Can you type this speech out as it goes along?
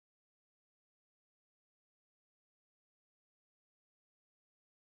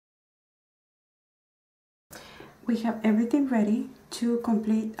we have everything ready to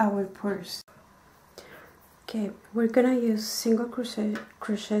complete our purse. Okay, we're gonna use single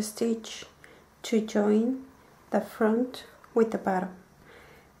crochet stitch to join the front with the bottom.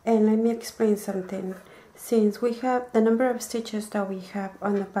 And let me explain something. Since we have the number of stitches that we have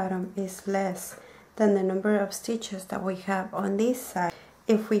on the bottom is less than the number of stitches that we have on this side,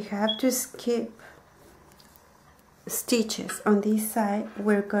 if we have to skip stitches on this side,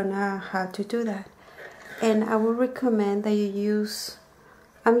 we're gonna have to do that. And I would recommend that you use,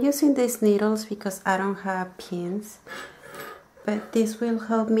 I'm using these needles because I don't have pins, but this will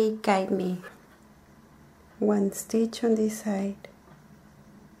help me guide me. One stitch on this side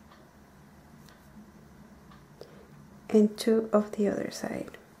and two of the other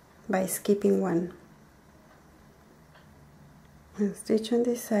side by skipping one. One stitch on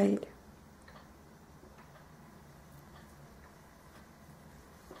this side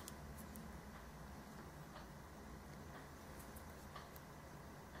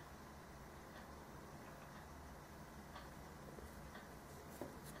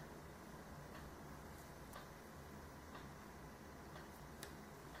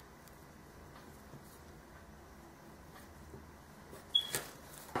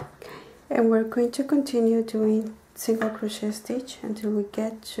and we're going to continue doing single crochet stitch until we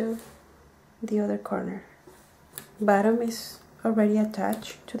get to the other corner. Bottom is already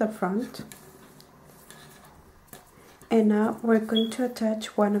attached to the front, and now we're going to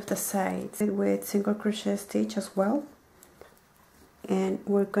attach one of the sides with single crochet stitch as well, and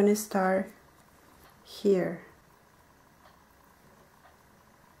we're going to start here.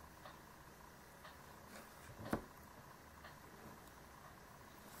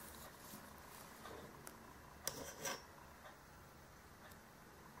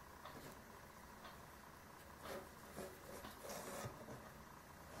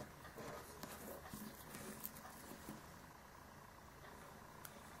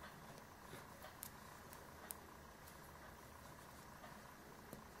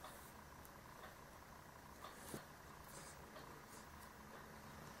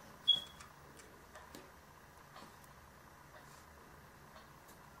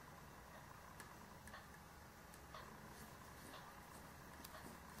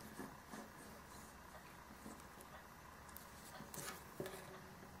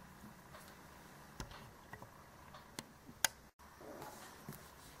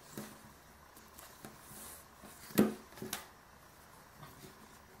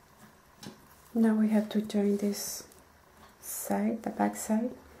 Now we have to join this side, the back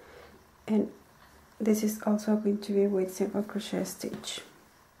side, and this is also going to be with single crochet stitch.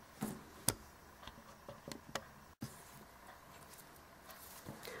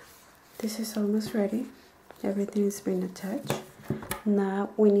 This is almost ready. Everything has been attached. Now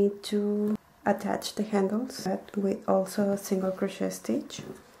we need to attach the handles with also a single crochet stitch.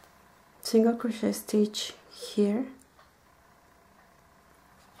 Single crochet stitch here,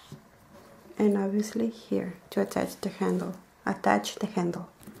 and obviously here to attach the handle.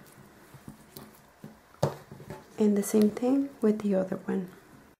 And the same thing with the other one.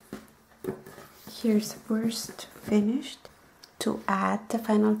 Here's the purse finished. To add the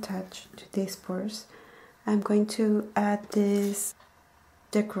final touch to this purse, I'm going to add this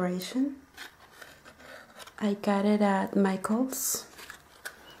decoration. I got it at Michael's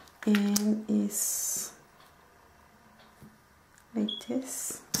and it's like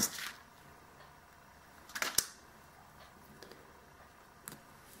this.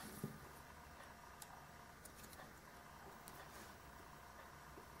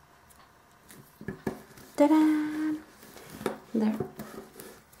 Ta-da! There.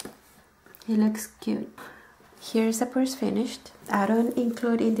 It looks cute. Here's the purse finished. I don't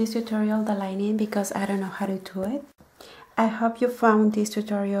include in this tutorial the lining because I don't know how to do it. I hope you found this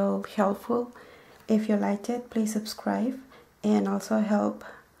tutorial helpful. If you liked it, please subscribe and also help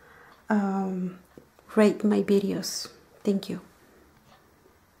rate my videos. Thank you.